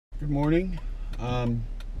Good morning.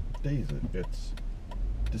 Day is it? It's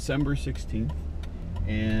December 16th,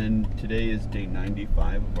 and today is day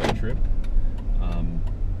 95 of our trip.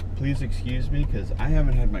 Please excuse me because I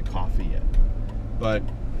haven't had my coffee yet, but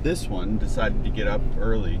this one decided to get up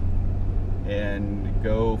early and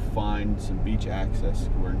go find some beach access.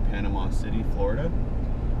 We're in Panama City, Florida,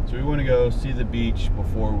 so we want to go see the beach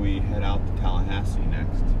before we head out to Tallahassee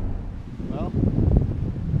next. Well,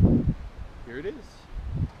 here it is.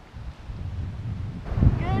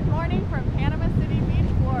 Good morning from Panama City Beach,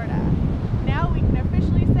 Florida. Now we can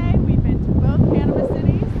officially say we've been to both Panama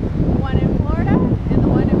cities, the one in Florida and the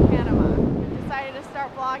one in Panama. We've decided to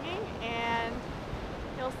start vlogging and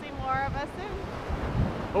you'll see more of us soon.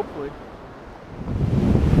 Hopefully.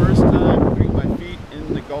 First time putting my feet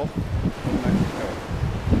in the Gulf of Mexico.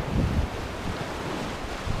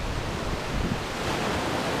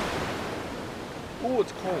 Oh,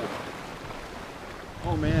 it's cold.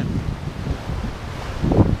 Oh man.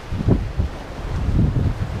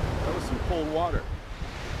 That was some cold water.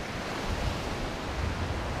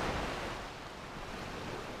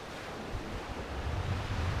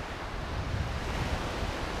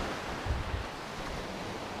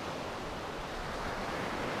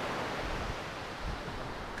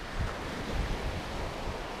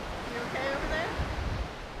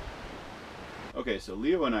 Okay, so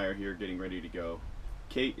Leo and I are here getting ready to go.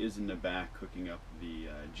 Kate is in the back hooking up the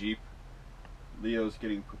Jeep. Leo's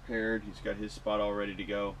getting prepared. He's got his spot all ready to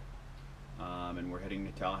go. And we're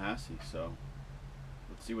heading to Tallahassee, so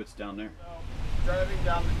let's see what's down there. So, driving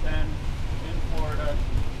down the 10 in Florida,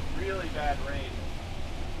 really bad rain.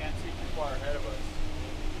 Can't see too far ahead of us.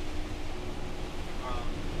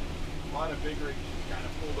 A lot of big rigs just kind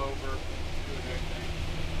of pulled over, doing their thing.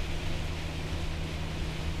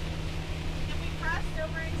 Crossed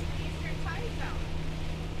over into the Eastern time zone,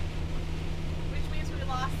 which means we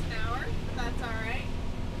lost an hour, but that's alright.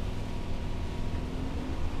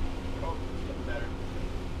 Oh, it's getting better.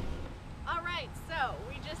 Alright, so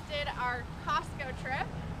we just did our Costco trip.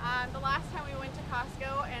 The last time we went to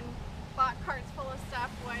Costco and bought carts full of stuff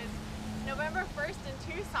was November 1st in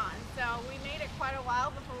Tucson, so we made it quite a while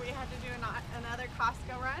before we had to do another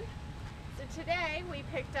Costco run. So today we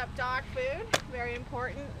picked up dog food, very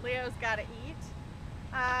important. Leo's got to eat.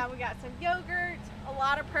 We got some yogurt, a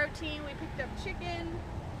lot of protein. We picked up chicken,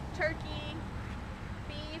 turkey,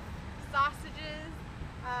 beef, sausages,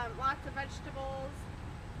 lots of vegetables.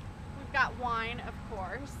 We've got wine, of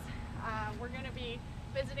course. We're going to be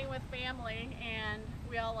visiting with family, and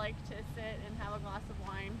we all like to sit and have a glass of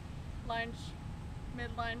wine. Lunch,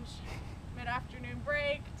 mid-lunch, mid-afternoon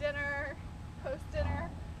break, dinner, post-dinner.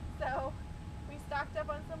 So we stocked up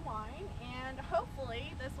on some wine, and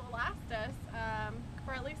hopefully this will last us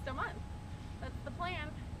for at least a month. That's the plan.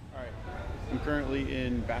 All right, I'm currently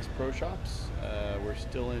in Bass Pro Shops. We're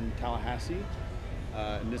still in Tallahassee,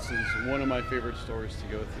 and this is one of my favorite stores to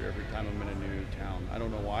go through every time I'm in a new town. I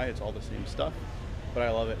don't know why, it's all the same stuff, but I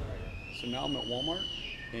love it. So now I'm at Walmart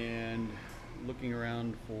and looking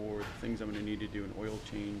around for the things I'm going to need to do an oil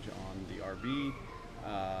change on the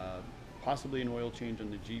RV, possibly an oil change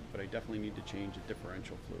on the Jeep, but I definitely need to change the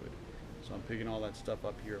differential fluid. So I'm picking all that stuff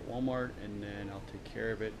up here at Walmart, and then I'll take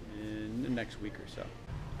care of it in the next week or so.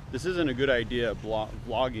 This isn't a good idea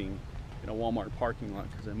vlogging in a Walmart parking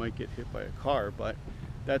lot because I might get hit by a car, but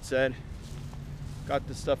that said, got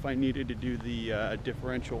the stuff I needed to do the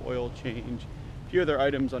differential oil change, a few other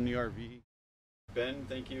items on the RV. Ben,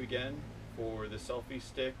 thank you again for the selfie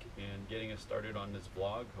stick and getting us started on this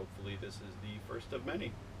vlog. Hopefully this is the first of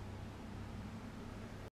many.